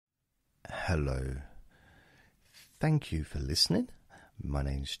Hello. Thank you for listening. My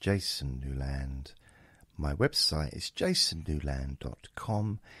name's Jason Newland. My website is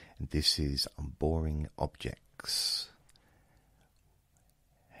jasonnewland.com, and this is Boring Objects.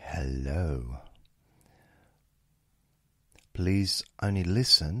 Hello. Please only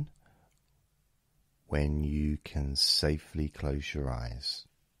listen when you can safely close your eyes.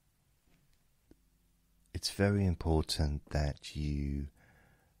 It's very important that you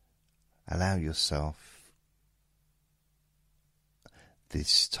allow yourself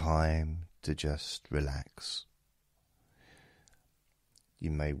this time to just relax.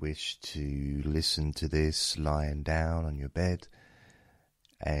 You may wish to listen to this lying down on your bed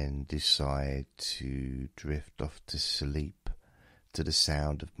and decide to drift off to sleep to the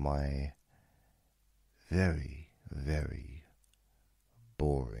sound of my very, very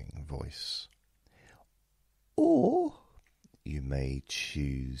boring voice. Or you may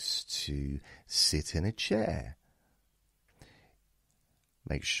choose to sit in a chair.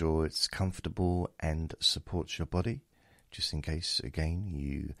 Make sure it's comfortable and supports your body, just in case, again,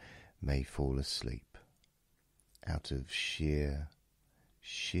 you may fall asleep out of sheer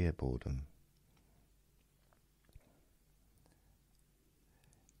boredom.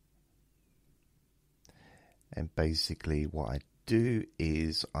 And basically what I do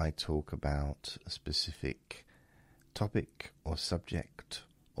is I talk about a specific topic or subject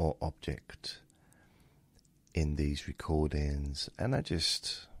or object in these recordings, and I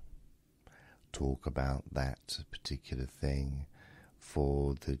just talk about that particular thing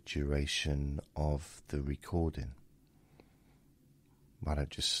for the duration of the recording. I don't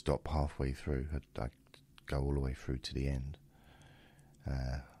just stop halfway through. I go all the way through to the end.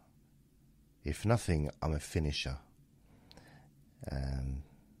 If nothing, I'm a finisher.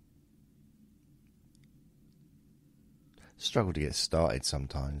 Struggle to get started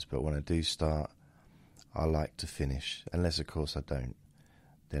sometimes, but when I do start, I like to finish. Unless, of course, I don't.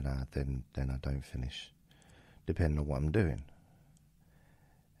 Then I don't finish, depending on what I'm doing.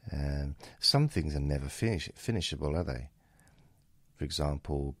 Some things are never finishable, are they? For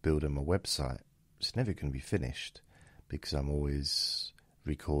example, building a website. It's never going to be finished because I'm always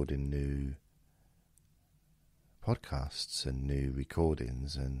recording new podcasts and new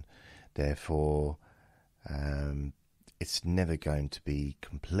recordings, and therefore it's never going to be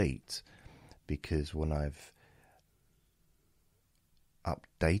complete, because when I've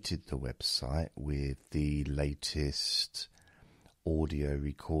updated the website with the latest audio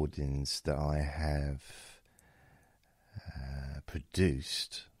recordings that I have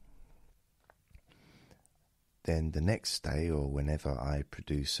produced, then the next day or whenever I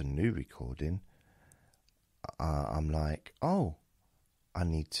produce a new recording, I'm like, oh, I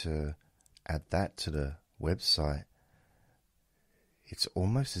need to add that to the website. It's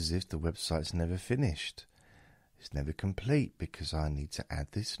almost as if the website's never finished. It's never complete because I need to add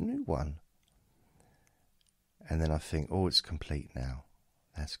this new one. And then I think, oh, it's complete now.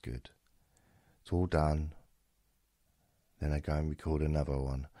 That's good. It's all done. Then I go and record another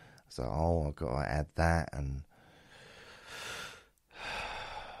one. So, oh, I've got to add that, and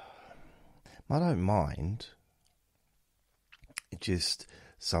I don't mind. It just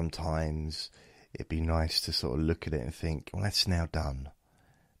sometimes it'd be nice to sort of look at it and think, well, that's now done.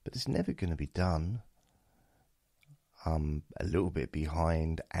 But it's never going to be done. I'm a little bit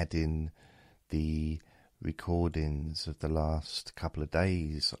behind adding the recordings of the last couple of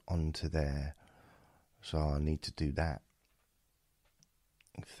days onto there. So I need to do that.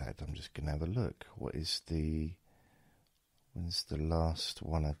 In fact, I'm just going to have a look. When's the last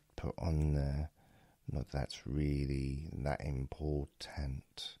one I put on there? Not that that's really that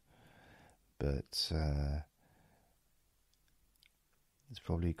important, but there's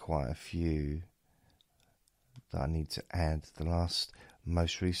probably quite a few that I need to add. The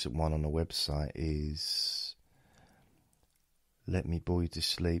most recent one on the website is Let Me Bore You to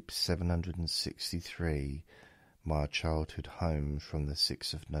Sleep 763, My Childhood Home, from the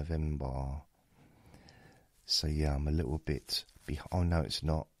 6th of November. So yeah, I'm a little bit behind. Oh no, it's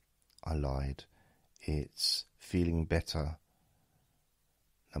not. I lied. It's Feeling Better,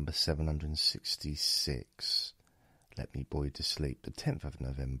 number 766. Let Me Bore You to Sleep, the 10th of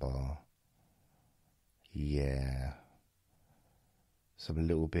November. Yeah. So I'm a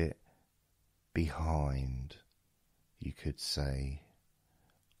little bit behind, you could say,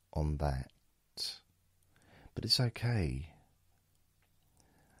 on that. But it's okay.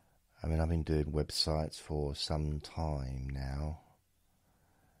 I mean, I've been doing websites for some time now.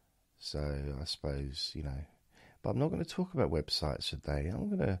 So I suppose, but I'm not going to talk about websites today.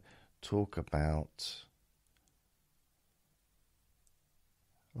 I'm going to talk about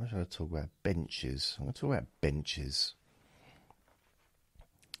What should I talk about? Benches. I'm going to talk about benches.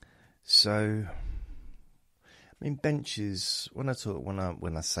 So, I mean, benches. When I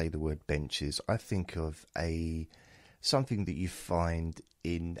say the word benches, I think of something that you find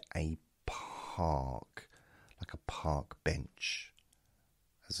in a park, like a park bench,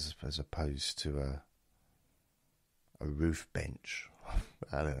 as opposed to a roof bench.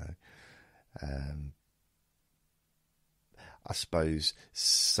 I don't know. I suppose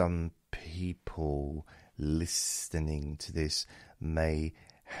some people listening to this may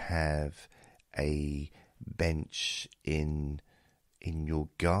have a bench in your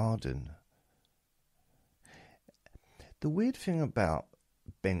garden. The weird thing about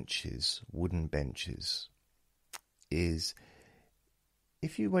benches, wooden benches, is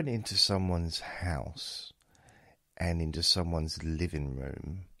if you went into someone's house and into someone's living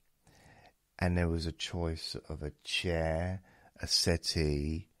room and there was a choice of a chair, a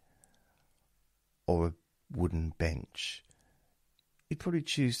settee, or a wooden bench, you'd probably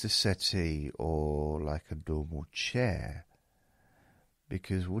choose the settee or like a normal chair,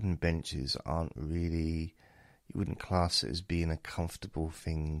 because wooden benches aren't really, you wouldn't class it as being a comfortable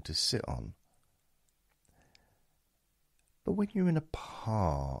thing to sit on. But when you're in a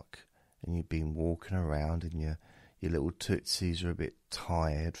park and you've been walking around and your little tootsies are a bit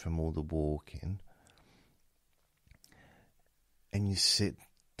tired from all the walking, and you sit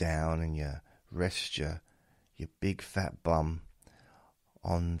down and you rest your big fat bum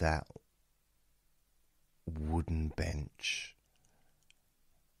on that wooden bench,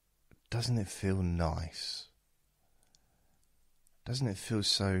 doesn't it feel nice? Doesn't it feel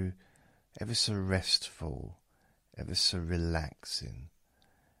so, ever so restful, ever so relaxing?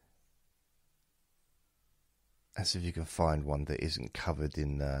 As if you can find one that isn't covered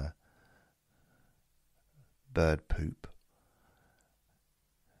in bird poop.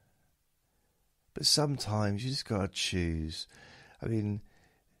 But sometimes you just got to choose. I mean,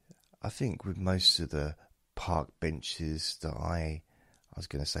 I think with most of the park benches that I was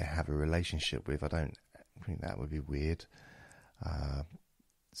going to say have a relationship with, I don't think that would be weird.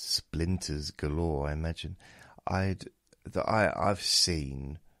 Splinters galore, I imagine. I've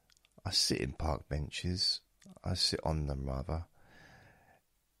seen. I sit in park benches. I sit on them, rather.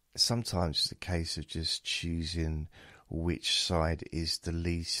 Sometimes it's a case of just choosing which side is the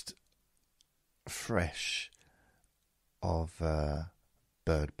least fresh of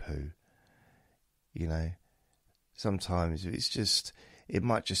bird poo. You know, sometimes it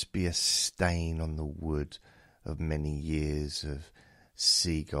might just be a stain on the wood of many years of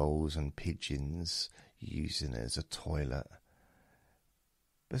seagulls and pigeons using it as a toilet.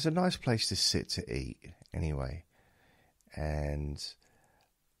 But it's a nice place to sit to eat anyway. And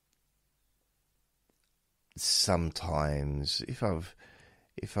sometimes if I've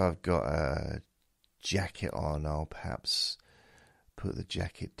got a jacket on, I'll perhaps put the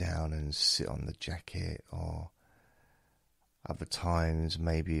jacket down and sit on the jacket, or other times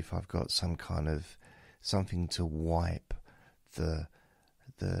maybe if I've got some kind of something to wipe the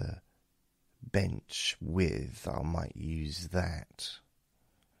bench with, I might use that.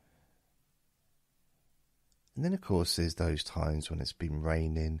 And then of course there's those times when it's been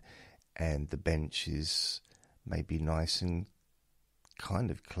raining and the bench is maybe nice and kind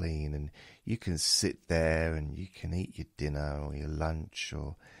of clean, and you can sit there and you can eat your dinner or your lunch,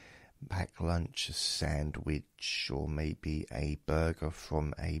 or pack lunch, a sandwich, or maybe a burger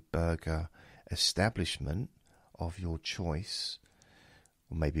from a burger establishment of your choice,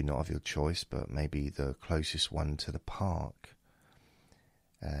 or maybe not of your choice, but maybe the closest one to the park.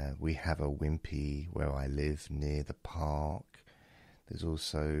 We have a Wimpy where I live near the park. There's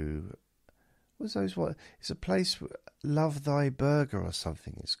also, it's a place, Love Thy Burger or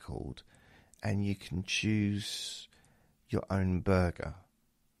something it's called, and you can choose your own burger.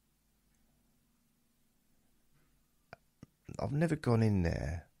 I've never gone in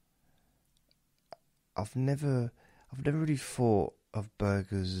there. I've never really thought of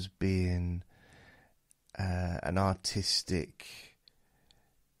burgers as being an artistic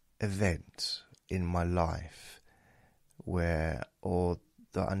event in my life or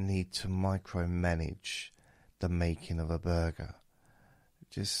that I need to micromanage the making of a burger.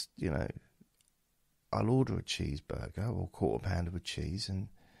 Just, I'll order a cheeseburger or quarter pounder with cheese, and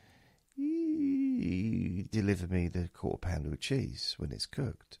you deliver me the quarter pounder with cheese when it's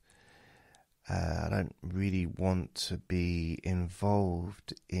cooked. I don't really want to be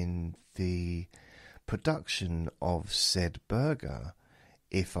involved in the production of said burger,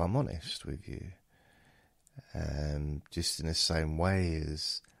 if I'm honest with you. Just in the same way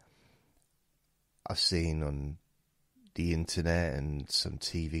as I've seen on the internet and some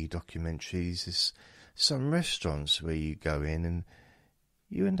TV documentaries, there's some restaurants where you go in and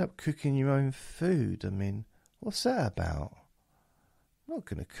you end up cooking your own food. I mean, what's that about? I'm not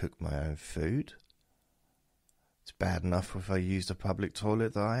going to cook my own food. It's bad enough if I use the public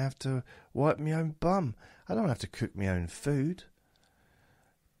toilet that I have to wipe my own bum. I don't have to cook my own food.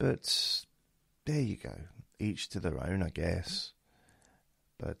 But there you go. Each to their own, I guess.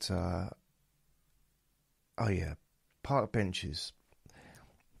 But, oh yeah, park benches.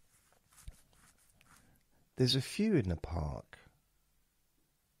 There's a few in the park.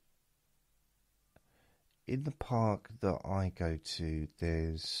 In the park that I go to,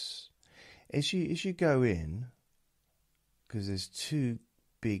 there's... As you go in, because there's two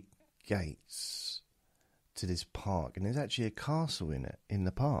big gates to this park, and there's actually a castle in it, in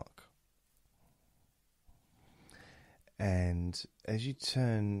the park. And as you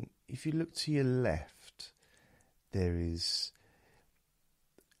turn, if you look to your left, there is...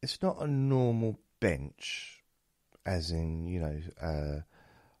 It's not a normal bench, as in, you know,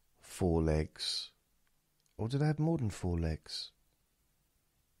 4 legs. Or do they have more than 4 legs?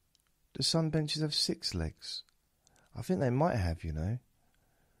 Do some benches have 6 legs? I think they might have, you know.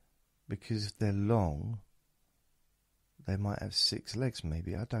 Because if they're long, they might have 6 legs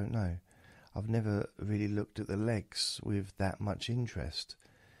maybe. I don't know. I've never really looked at the legs with that much interest.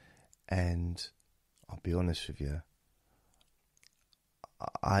 And I'll be honest with you,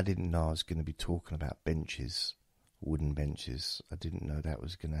 I didn't know I was going to be talking about benches, wooden benches. I didn't know that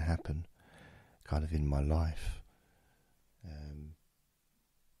was going to happen kind of in my life.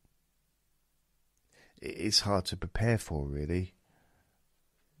 It's hard to prepare for, really.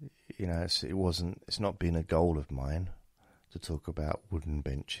 You know, it's not been a goal of mine to talk about wooden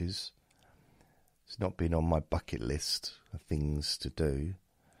benches. It's not been on my bucket list of things to do.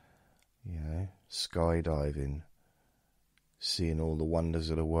 You know, skydiving, seeing all the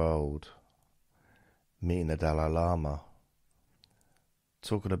wonders of the world, meeting the Dalai Lama,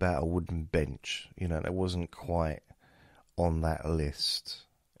 talking about a wooden bench. You know, that wasn't quite on that list,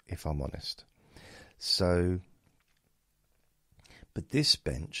 if I'm honest. So, but this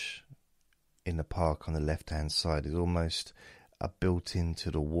bench in the park on the left-hand side is almost built into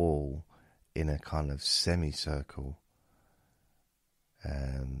the wall in a kind of semicircle.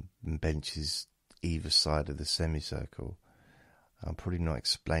 Benches either side of the semicircle. I'm probably not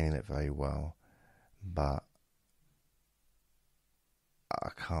explaining it very well, but I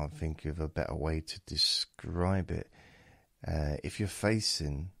can't think of a better way to describe it. If you're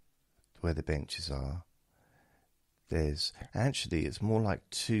facing where the benches are, it's more like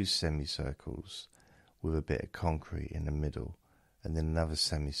 2 semicircles with a bit of concrete in the middle, and then another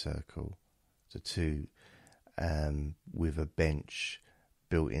semicircle, so 2, with a bench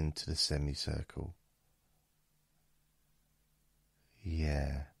built into the semicircle.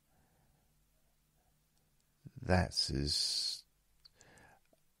 Yeah, that's as...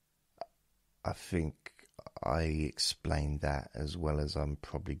 I think I explained that as well as I'm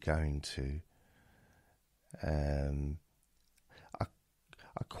probably going to. I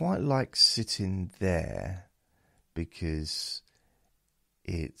quite like sitting there because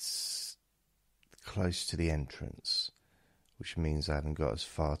it's close to the entrance, which means I haven't got as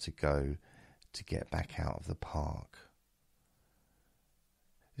far to go to get back out of the park.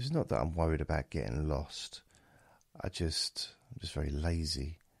 It's not that I'm worried about getting lost. I'm just very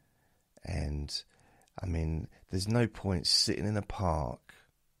lazy. And I mean, there's no point sitting in a park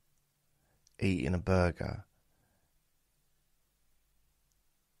eating a burger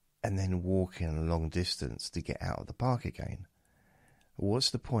and then walking a long distance to get out of the park again.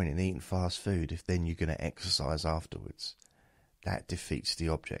 What's the point in eating fast food if then you're going to exercise afterwards? That defeats the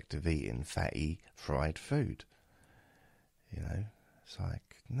object of eating fatty, fried food. You know, it's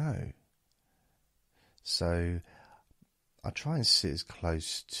like, no. So I try and sit as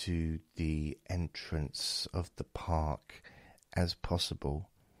close to the entrance of the park as possible.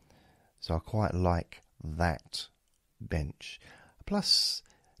 So I quite like that bench. Plus,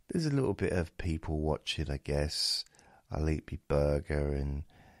 there's a little bit of people watching, I guess. I'll eat my burger and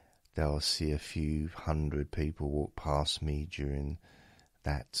they'll see a few hundred people walk past me during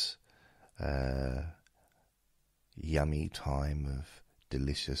that yummy time of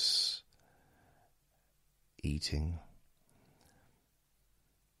delicious eating.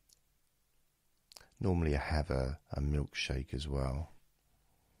 Normally I have a milkshake as well.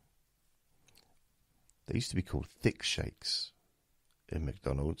 They used to be called thick shakes in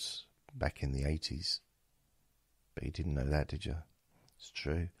McDonald's back in the 80s. But you didn't know that, did you? It's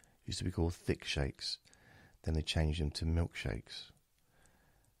true. It used to be called thick shakes. Then they changed them to milkshakes.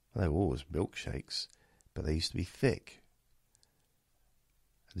 Well, they were always milkshakes, but they used to be thick.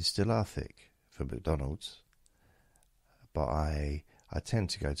 They still are thick for McDonald's, but I tend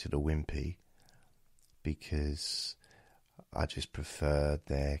to go to the Wimpy because I just prefer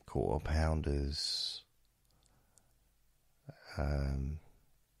their quarter pounders. And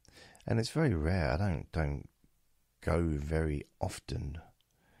it's very rare. I don't go very often.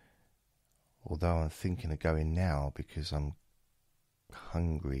 Although I'm thinking of going now because I'm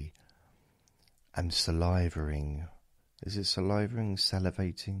hungry. I'm salivering. Is it salivering?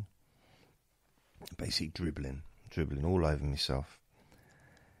 Salivating? Basically dribbling all over myself.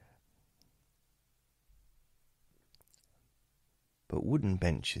 But wooden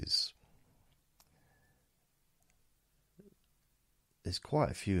benches, there's quite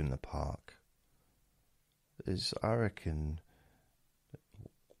a few in the park. There's, I reckon,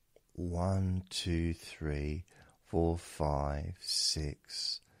 1, 2, 3, 4, 5,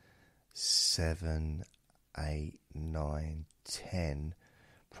 6, 7, 8, 9, 10,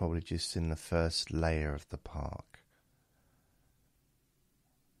 probably just in the first layer of the park.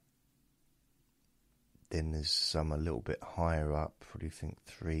 Then there's some a little bit higher up, probably think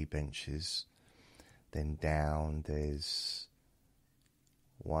 3 benches. Then down there's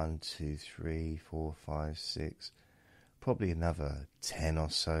 1, 2, 3, 4, 5, 6, probably another 10 or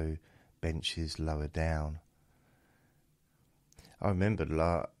so benches lower down. I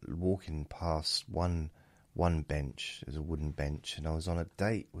remember walking past one bench, there's a wooden bench, and I was on a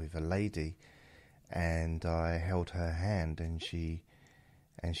date with a lady, and I held her hand, and she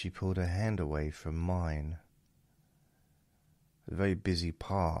pulled her hand away from mine. A very busy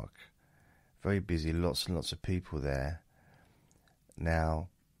park, very busy, lots and lots of people there. Now,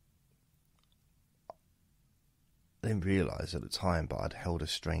 I didn't realise at the time, but I'd held a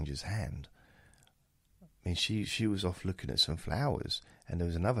stranger's hand. I mean, she was off looking at some flowers, and there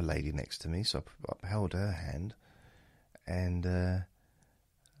was another lady next to me, so I held her hand, and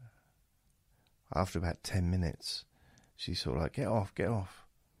after about 10 minutes, she sort of like, get off. I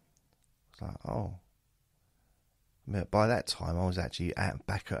was like, oh. By that time, I was actually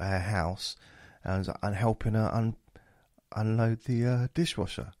back at her house, and I was helping her unload the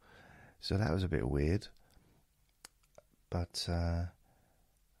dishwasher. So that was a bit weird. But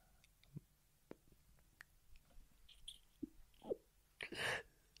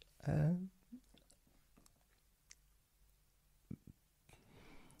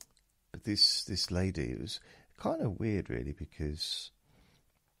this lady, it was kind of weird, really, because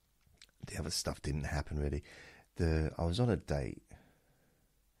the other stuff didn't happen, really. I was on a date,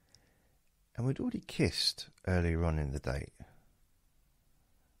 and we'd already kissed earlier on in the date,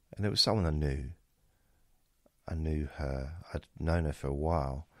 and it was someone I knew. I knew her. I'd known her for a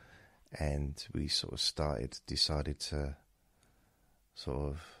while, and we sort of decided to sort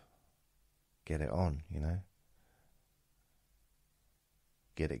of get it on, you know,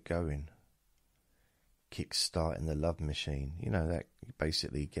 get it going, kick-starting the love machine, you know, that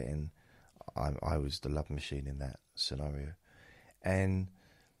basically getting. I was the love machine in that scenario, and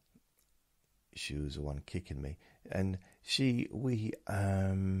she was the one kicking me, and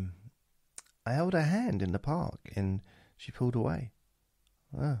I held her hand in the park, and she pulled away.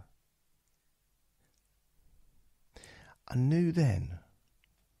 Oh. I knew then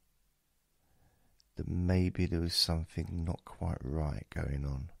that maybe there was something not quite right going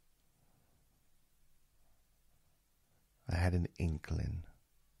on. I had an inkling,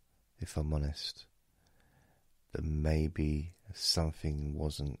 if I'm honest, that maybe something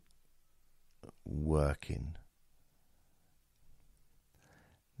wasn't working.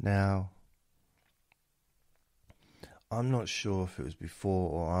 Now, I'm not sure if it was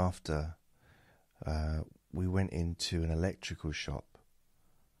before or after we went into an electrical shop,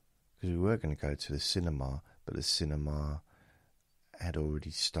 because we were going to go to the cinema, but the cinema had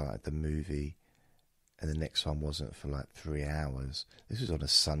already started the movie, and the next one wasn't for like 3 hours. This was on a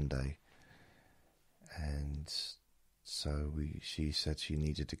Sunday, and so she said she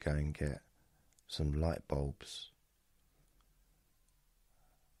needed to go and get some light bulbs.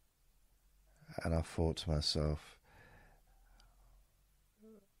 And I thought to myself,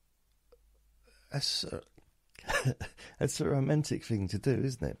 that's a romantic thing to do,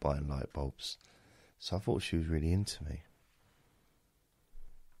 isn't it, buying light bulbs? So I thought she was really into me.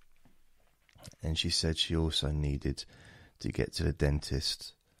 And she said she also needed to get to the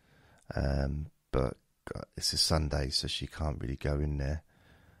dentist, but it's a Sunday, so she can't really go in there.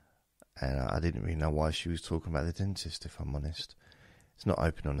 And I didn't really know why she was talking about the dentist, if I'm honest. It's not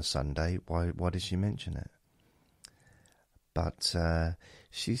open on a Sunday. Why did she mention it? But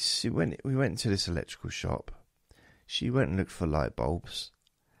we went to this electrical shop. She went and looked for light bulbs.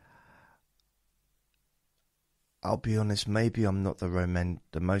 I'll be honest, maybe I'm not the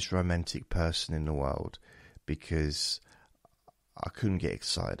most romantic person in the world, because I couldn't get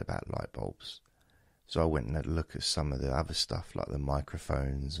excited about light bulbs. So I went and had a look at some of the other stuff, like the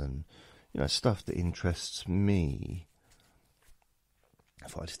microphones and, stuff that interests me. I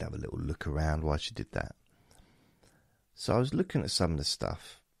thought I'd just have a little look around while she did that. So I was looking at some of the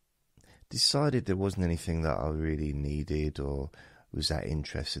stuff, decided there wasn't anything that I really needed or was that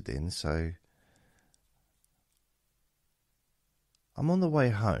interested in, so I'm on the way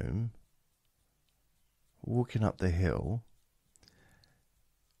home, walking up the hill,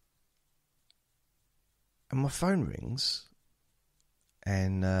 and my phone rings,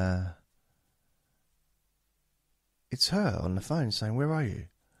 and it's her on the phone saying, "Where are you?"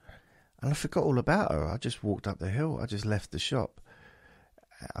 And I forgot all about her. I just walked up the hill. I just left the shop.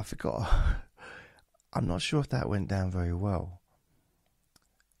 I forgot. I'm not sure if that went down very well.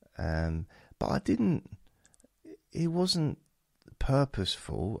 But I didn't. It wasn't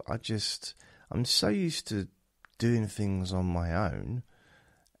purposeful. I'm so used to doing things on my own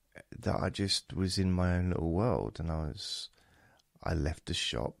that I just was in my own little world, and I left the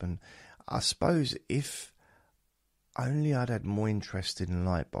shop. And I suppose if only I'd had more interest in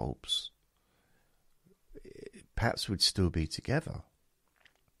light bulbs, perhaps we'd still be together.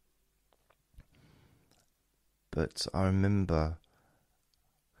 But I remember,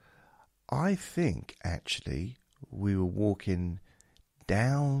 I think actually we were walking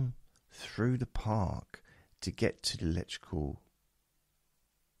down through the park to get to the electrical,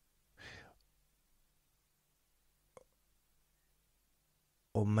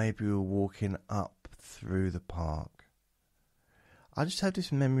 or maybe we were walking up through the park. I just have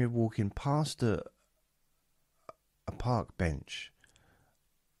this memory of walking past a park bench.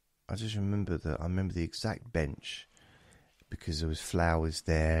 I just remember I remember the exact bench because there was flowers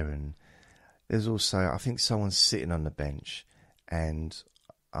there, and there's also, I think, someone sitting on the bench, and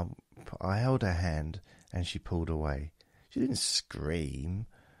I held her hand and she pulled away. She didn't scream,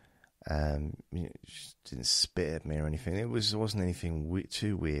 she didn't spit at me or anything. It wasn't anything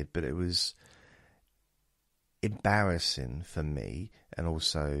too weird, but it was embarrassing for me, and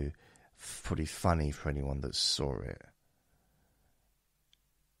also pretty funny for anyone that saw it.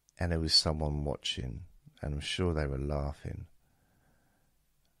 And there was someone watching, and I'm sure they were laughing.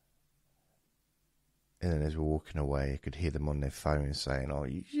 And then as we're walking away, I could hear them on their phone saying, "Oh,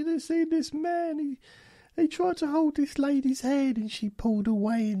 you should have seen this man. He tried to hold this lady's head, and she pulled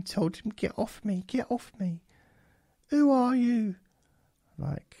away and told him, 'Get off me, get off me. Who are you?'"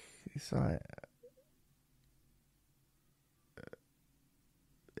 It's like,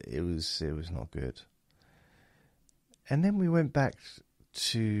 it was not good. And then we went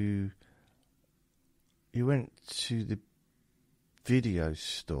to the video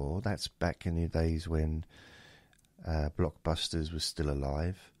store. That's back in the days when Blockbusters was still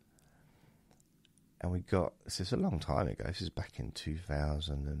alive. And this is a long time ago. This is back in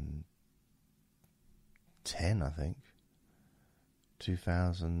 2010, I think.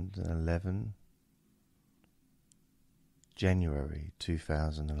 2011. January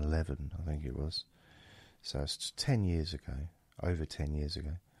 2011, I think it was. So it's 10 years ago. Over 10 years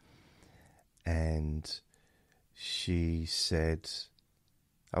ago. And she said,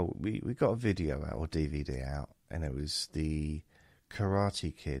 we got a video out, or DVD out, and it was the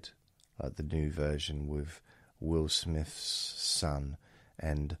Karate Kid, like the new version with Will Smith's son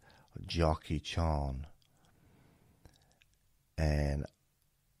and Jackie Chan. And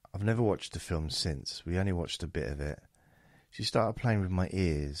I've never watched the film since. We only watched a bit of it. She started playing with my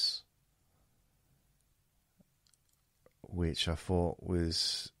ears, which I thought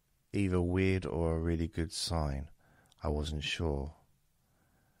was either weird or a really good sign. I wasn't sure.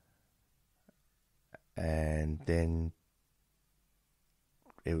 And then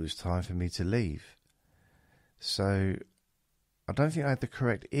it was time for me to leave. So I don't think I had the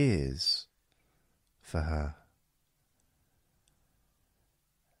correct ears for her.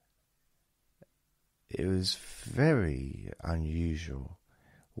 It was very unusual.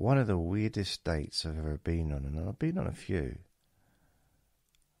 One of the weirdest dates I've ever been on, and I've been on a few.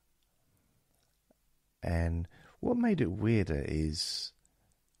 And what made it weirder is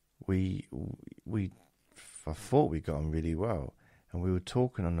I thought we got on really well, and we were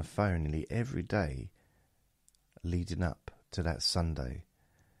talking on the phone nearly every day leading up to that Sunday,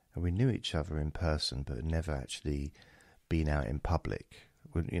 and we knew each other in person, but never actually been out in public.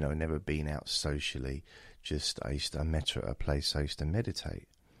 Never been out socially. I met her at a place I used to meditate,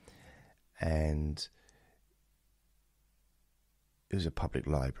 and it was a public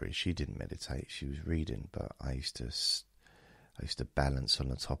library. She didn't meditate; she was reading. But I used to balance on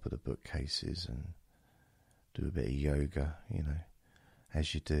the top of the bookcases and do a bit of yoga,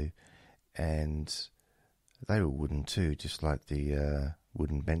 as you do. And they were wooden too, just like the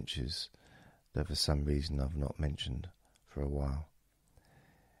wooden benches that for some reason I've not mentioned for a while.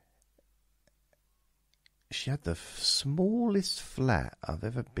 She had the smallest flat I've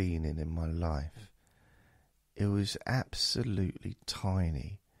ever been in my life. It was absolutely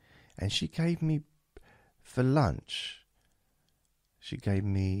tiny. And she gave me, for lunch, she gave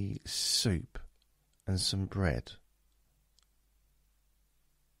me soup and some bread.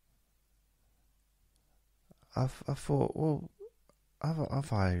 I thought, well,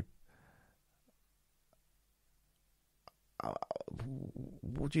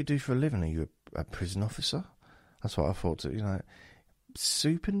 what do you do for a living? Are you a prison officer? That's what I thought.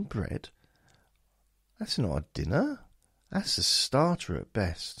 Soup and bread. That's not a dinner. That's a starter at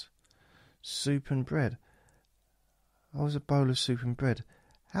best. Soup and bread. I was a bowl of soup and bread.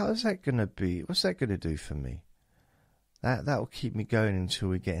 How is that going to be? What's that going to do for me? That'll keep me going until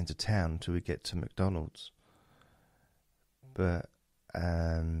we get into town, until we get to McDonald's. But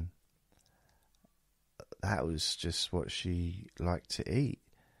that was just what she liked to eat.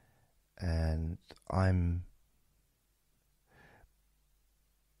 And I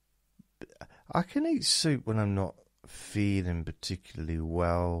can eat soup when I'm not feeling particularly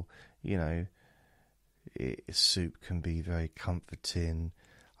well. Soup can be very comforting.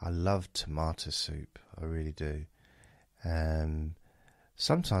 I love tomato soup. I really do.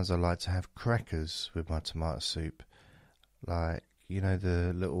 Sometimes I like to have crackers with my tomato soup. Like,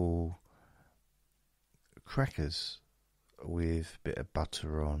 the little crackers with a bit of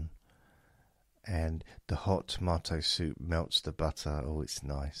butter on. And the hot tomato soup melts the butter. Oh, it's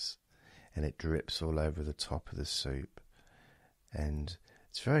nice. And it drips all over the top of the soup. And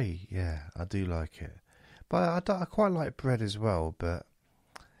it's very, I do like it. But I quite like bread as well.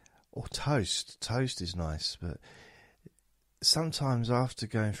 Or toast. Toast is nice. But sometimes after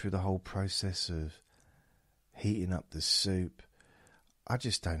going through the whole process of heating up the soup, I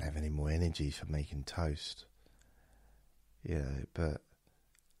just don't have any more energy for making toast. But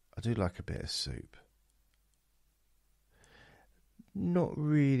I do like a bit of soup. Not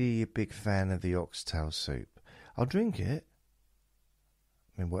really a big fan of the oxtail soup. I'll drink it.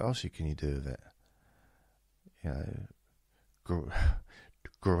 I mean, what else can you do with it?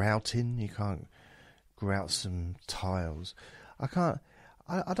 Grouting. You can't grout some tiles. I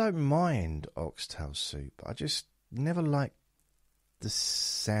don't mind oxtail soup. I just never liked the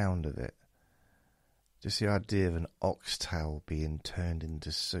sound of it. Just the idea of an oxtail being turned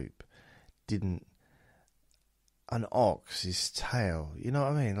into soup. An ox's tail, you know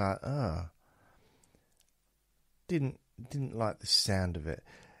what I mean? Like, didn't like the sound of it.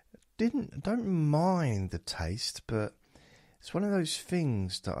 Don't mind the taste, but it's one of those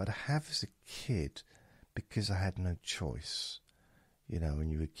things that I'd have as a kid because I had no choice. When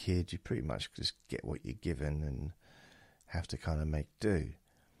you were a kid, you pretty much just get what you're given and have to kind of make do.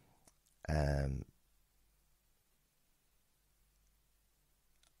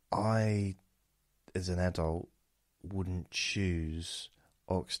 I, as an adult, wouldn't choose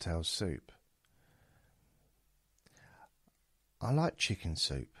oxtail soup. I like chicken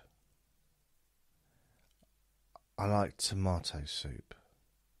soup. I like tomato soup.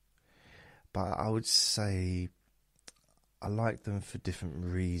 But I would say I like them for different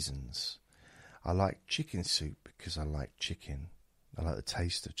reasons. I like chicken soup because I like chicken. I like the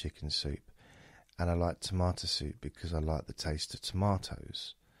taste of chicken soup. And I like tomato soup because I like the taste of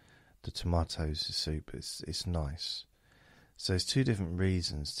tomatoes. The tomatoes soup, it's nice. So it's two different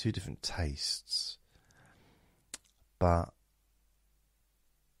reasons, two different tastes. But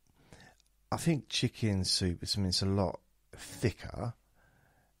I think chicken soup, it's a lot thicker.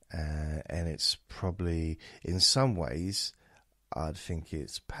 And it's probably, in some ways, I'd think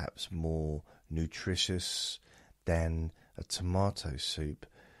it's perhaps more nutritious than a tomato soup.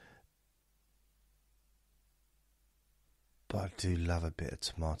 But I do love a bit of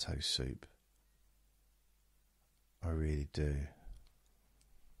tomato soup. I really do.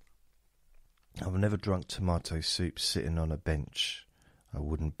 I've never drunk tomato soup sitting on a bench, a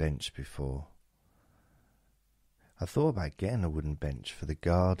wooden bench before. I thought about getting a wooden bench for the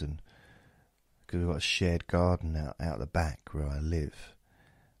garden, because we've got a shared garden out the back where I live.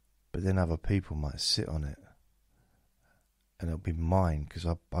 But then other people might sit on it, and it'll be mine because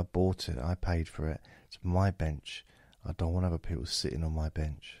I bought it, I paid for it. It's my bench. I don't want other people sitting on my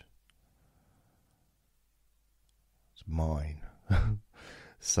bench. It's mine.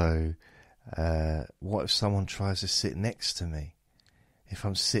 So, what if someone tries to sit next to me? If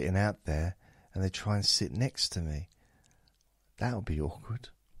I'm sitting out there and they try and sit next to me, that would be awkward.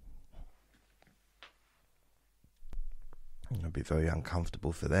 It'd be very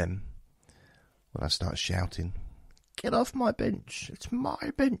uncomfortable for them when I start shouting, "Get off my bench, it's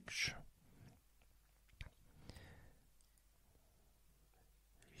my bench."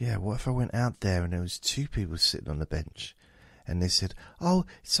 Yeah, what if I went out there and there was two people sitting on the bench and they said, "Oh,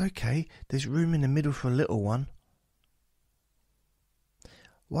 it's okay, there's room in the middle for a little one"?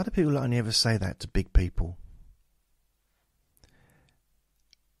 Why do people only ever say that to big people?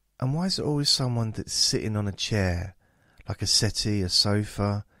 And why is it always someone that's sitting on a chair, like a settee, a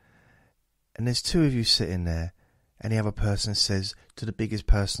sofa, and there's two of you sitting there, and the other person says to the biggest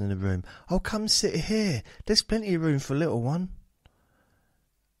person in the room, "Oh, come sit here, there's plenty of room for a little one"?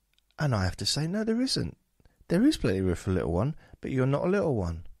 And I have to say, no, there isn't. There is plenty of room for a little one, but you're not a little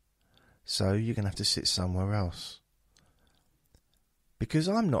one. So you're going to have to sit somewhere else. Because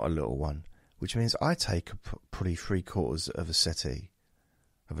I'm not a little one, which means I take probably 3/4 of a settee,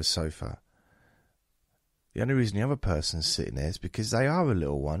 of a sofa. The only reason the other person's sitting there is because they are a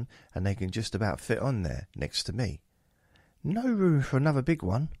little one and they can just about fit on there next to me. No room for another big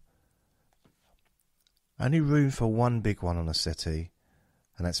one. Only room for one big one on a settee,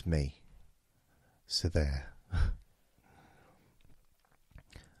 and that's me. So there.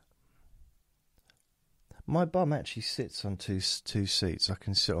 My bum actually sits on two seats. I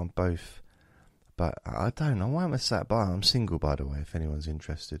can sit on both. But I don't know. Why am I sat by? I'm single, by the way, if anyone's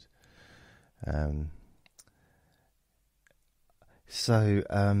interested.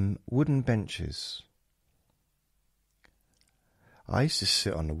 Wooden benches. I used to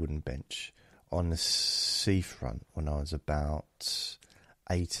sit on a wooden bench on the seafront when I was about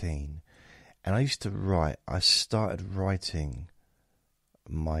 18. And I used to write. I started writing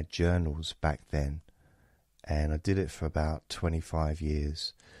my journals back then. And I did it for about 25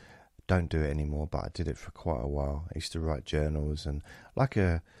 years. Don't do it anymore, but I did it for quite a while. I used to write journals and like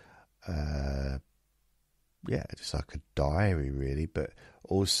just like a diary really, but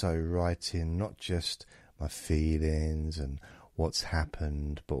also writing not just my feelings and what's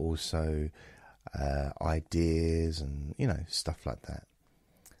happened, but also ideas and, stuff like that.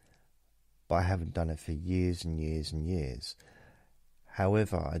 But I haven't done it for years and years and years.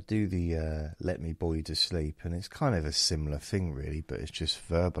 However, I do the Let Me Bore You to Sleep, and it's kind of a similar thing really, but it's just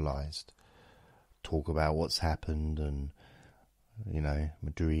verbalised. Talk about what's happened and, my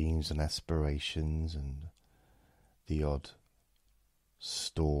dreams and aspirations and the odd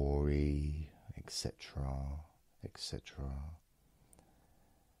story, etc., etc.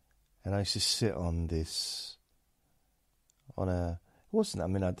 And I used to sit on this, it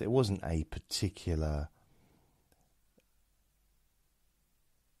wasn't a particular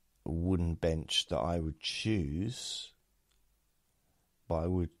wooden bench that I would choose, but I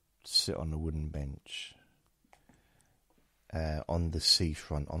would sit on a wooden bench on the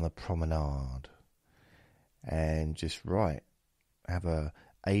seafront, on the promenade, and just write. Have a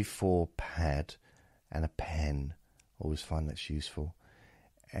A4 pad and a pen. Always find that's useful.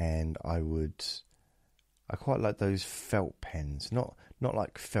 And I quite like those felt pens, not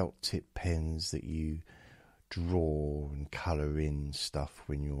like felt tip pens that you draw and colour in stuff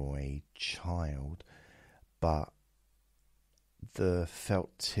when you're a child, but the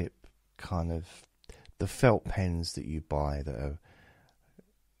felt tip the felt pens that you buy that are,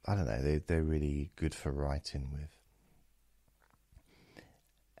 I don't know, they're really good for writing with.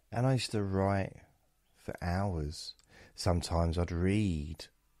 And I used to write for hours. Sometimes I'd read,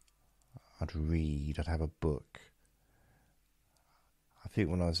 I'd have a book. I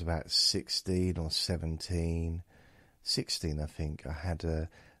think when I was about 16 or 17, I think, I had the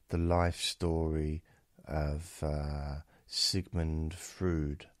life story of Sigmund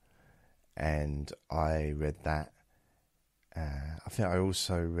Freud, and I read that. I think I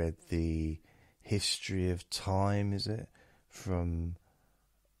also read the History of Time, is it? From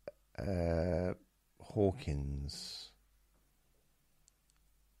Hawkins.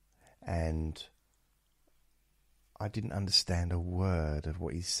 And I didn't understand a word of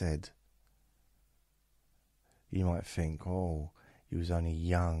what he said. You might think, oh, he was only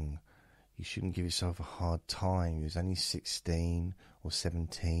young. You shouldn't give yourself a hard time. He was only 16 or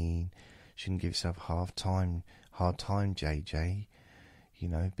 17. Shouldn't give yourself a hard time, JJ.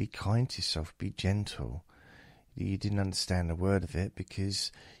 Be kind to yourself. Be gentle. You didn't understand a word of it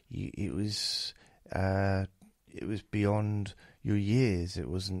because it was beyond your years. It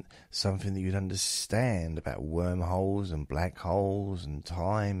wasn't something that you'd understand about wormholes and black holes and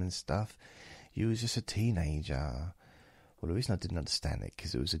time and stuff. You was just a teenager. Well, the reason I didn't understand it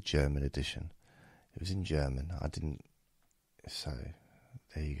because it was a German edition. It was in German. I didn't. So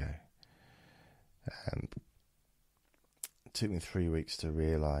there you go. It took me 3 weeks to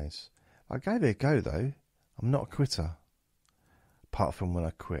realise. I gave it a go though. I'm not a quitter. apart from when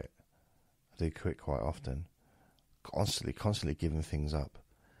I quit. I do quit quite often. Constantly giving things up.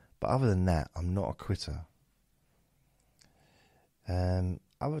 But other than that, I'm not a quitter.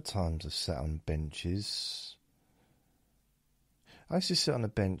 Other times I've sat on benches. I used to sit on a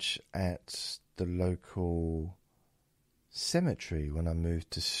bench at the local cemetery when I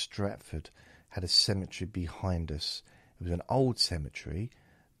moved to Stratford. Had a cemetery behind us. It was an old cemetery.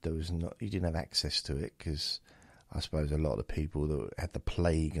 You didn't have access to it because I suppose a lot of the people that had the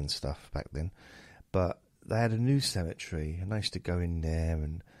plague and stuff back then. But they had a new cemetery, and I used to go in there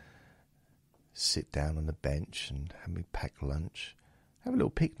and sit down on the bench and have me pack lunch. Have a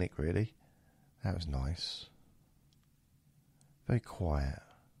little picnic, really. That was nice. Very quiet.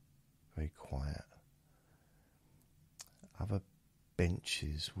 Very quiet. Other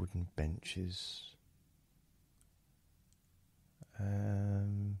benches, wooden benches.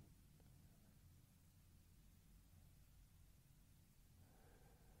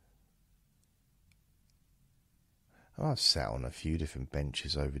 I've sat on a few different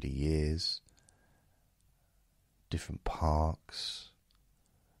benches over the years. Different parks.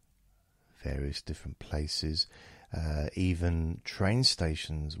 Various different places. Even train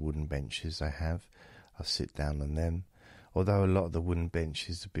stations, wooden benches I have. I sit down on them. Although a lot of the wooden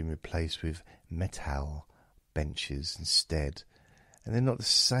benches have been replaced with metal benches instead. And they're not the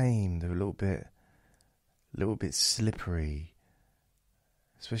same. They're a little bit slippery.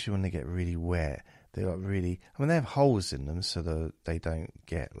 Especially when they get really wet. They're like really... I mean, they have holes in them so that they don't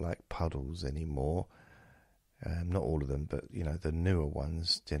get like puddles anymore. Not all of them, but, you know, the newer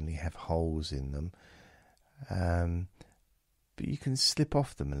ones generally have holes in them. But you can slip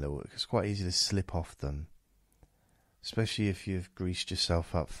off them a little. It's quite easy to slip off them. Especially if you've greased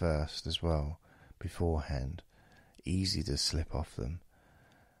yourself up first as well, beforehand. Easy to slip off them.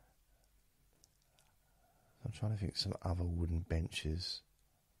 I'm trying to think of some other wooden benches.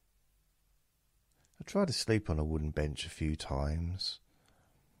 I tried to sleep on a wooden bench a few times.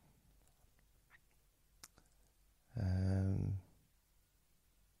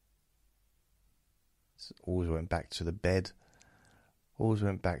 Always went back to the bed. Always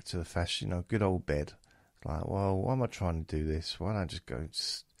went back to the fashion, good old bed. Like, well, why am I trying to do this? Why don't I just go,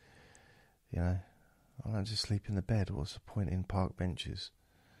 why don't I just sleep in the bed? What's the point in park benches?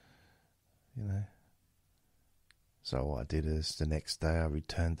 So what I did is the next day I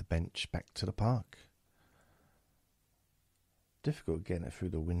returned the bench back to the park. Difficult getting it through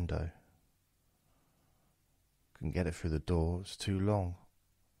the window. Couldn't get it through the door, it's too long.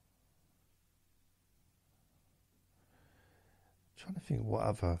 I'm trying to think what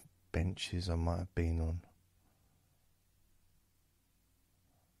other benches I might have been on.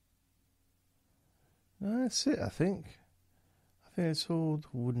 No, that's it, I think. I think it's all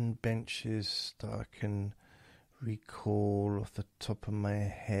the wooden benches that I can recall off the top of my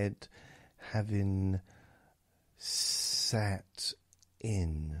head having sat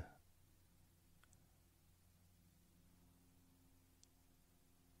in.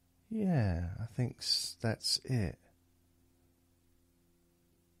 Yeah, I think that's it.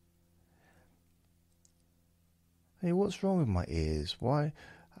 Hey, what's wrong with my ears? Why?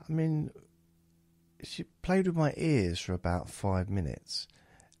 I mean, she played with my ears for about 5 minutes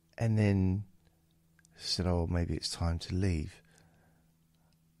and then said, oh, maybe it's time to leave.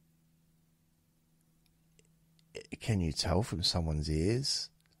 Can you tell from someone's ears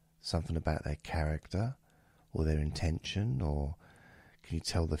something about their character or their intention, or can you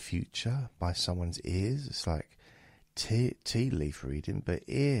tell the future by someone's ears? It's like tea leaf reading, but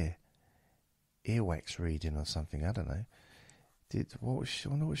earwax reading or something. I don't know. I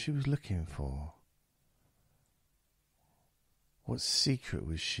wonder what she was looking for. What secret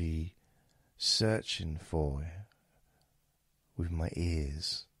was she searching for with my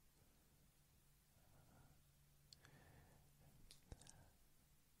ears?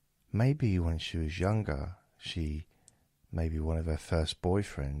 Maybe when she was younger, maybe one of her first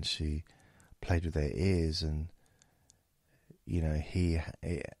boyfriends, she played with their ears, and he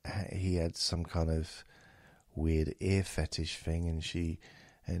had some kind of weird ear fetish thing,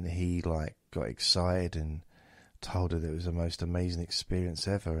 and he like got excited and told her that it was the most amazing experience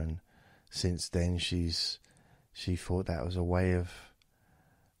ever, and since then she thought that was a way of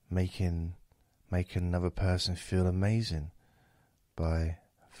making another person feel amazing by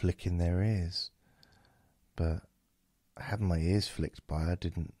flicking their ears. But having my ears flicked by her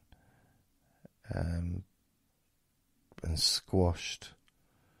didn't, and squashed.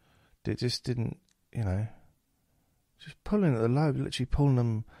 It just didn't, just pulling at the lobe, literally pulling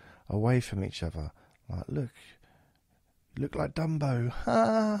them away from each other. Like, look, you look like Dumbo. Ha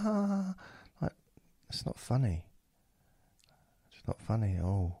ha ha. Like, it's not funny. It's not funny at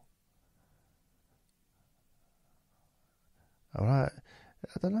all. Alright,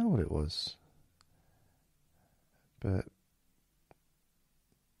 I don't know what it was. But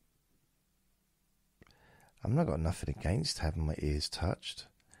I've not got nothing against having my ears touched.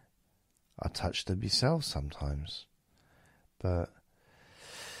 I touch them myself sometimes. But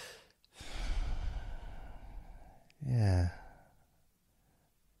yeah,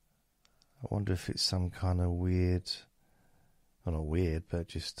 I wonder if it's some kind of weird, well, not weird, but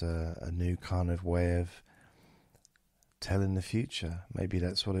just a new kind of way of telling the future. Maybe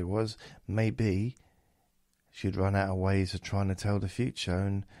that's what it was. Maybe she'd run out of ways of trying to tell the future,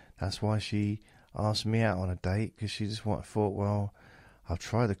 and that's why she asked me out on a date, because she just thought, well, I've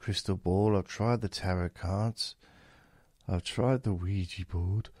tried the crystal ball, I've tried the tarot cards, I've tried the Ouija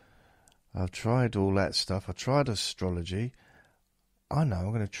board, I've tried all that stuff, I've tried astrology. I know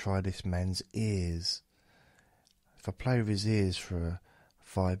I'm going to try this man's ears. If I play with his ears for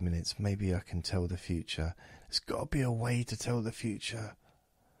 5 minutes, maybe I can tell the future. There's got to be a way to tell the future.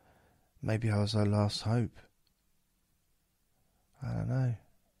 Maybe I was her last hope. I don't know.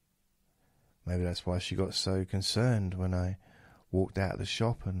 Maybe that's why she got so concerned when I walked out of the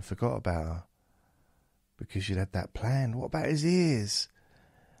shop and forgot about her. Because she'd had that plan. What about his ears?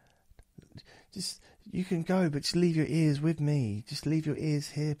 Just, you can go, but just leave your ears with me. Just leave your ears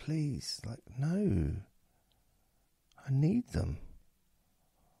here, please. Like, no. I need them.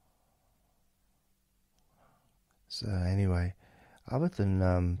 So anyway, other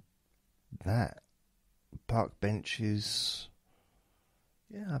than that, park benches,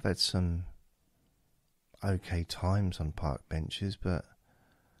 yeah, I've had some okay times on park benches, but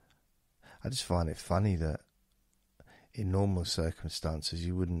I just find it funny that in normal circumstances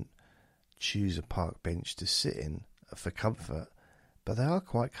you wouldn't choose a park bench to sit in for comfort, but they are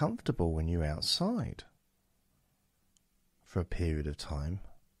quite comfortable when you're outside for a period of time.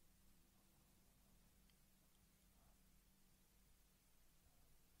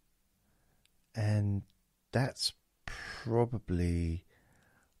 And that's probably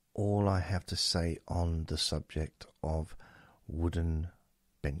all I have to say on the subject of wooden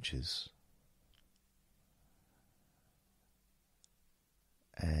benches.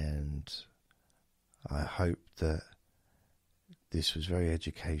 And I hope that this was very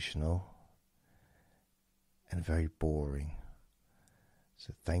educational and very boring.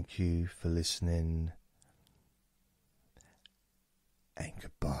 So thank you for listening. And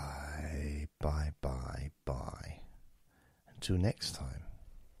goodbye, bye, bye, bye. Until next time.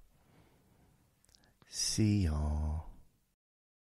 See y'all.